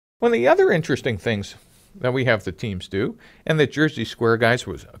One of the other interesting things that we have the teams do, and that JerseySquare guys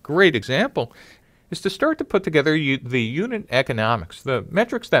was a great example, is to start to put together the unit economics, the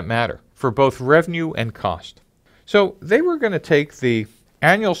metrics that matter for both revenue and cost. So they were going to take the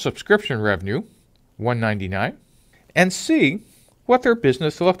annual subscription revenue, $199, and see what their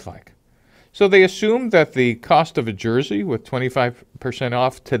business looked like. So they assumed that the cost of a jersey with 25%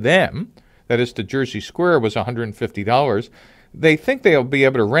 off to them, that is to JerseySquare, was $150. They think they'll be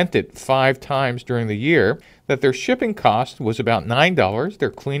able to rent it 5 times during the year, that their shipping cost was about $9,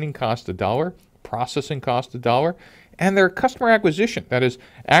 their cleaning cost $1, processing cost $1, and their customer acquisition, that is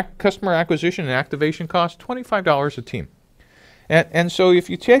customer acquisition and activation cost, $25 a team. And so if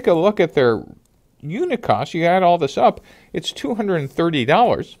you take a look at their unit cost, you add all this up, it's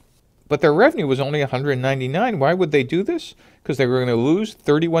 $230, but their revenue was only $199. Why would they do this? Because they were going to lose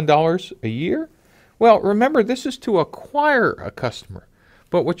 $31 a year? Well, remember, this is to acquire a customer.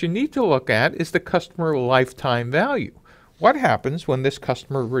 But what you need to look at is the customer lifetime value. What happens when this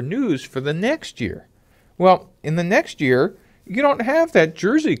customer renews for the next year? Well, in the next year, you don't have that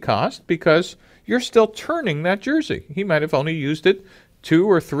jersey cost because you're still turning that jersey. He might have only used it 2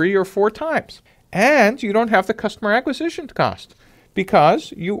 or 3 or 4 times. And you don't have the customer acquisition cost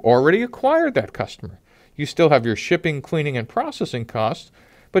because you already acquired that customer. You still have your shipping, cleaning, and processing costs,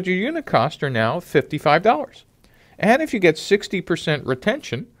 but your unit costs are now $55. And if you get 60%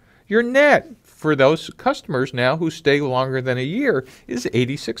 retention, your net for those customers now who stay longer than a year is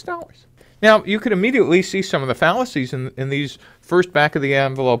 $86. Now, you could immediately see some of the fallacies in these first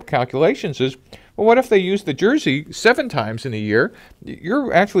back-of-the-envelope calculations is, well, what if they use the jersey 7 times in a year?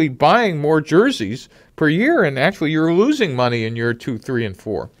 You're actually buying more jerseys per year, and actually you're losing money in year 2, 3, and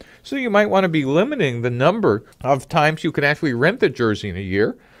 4. So you might want to be limiting the number of times you could actually rent the jersey in a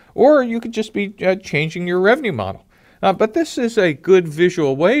year, or you could just be changing your revenue model. But this is a good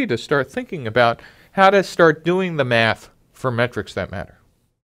visual way to start thinking about how to start doing the math for metrics that matter.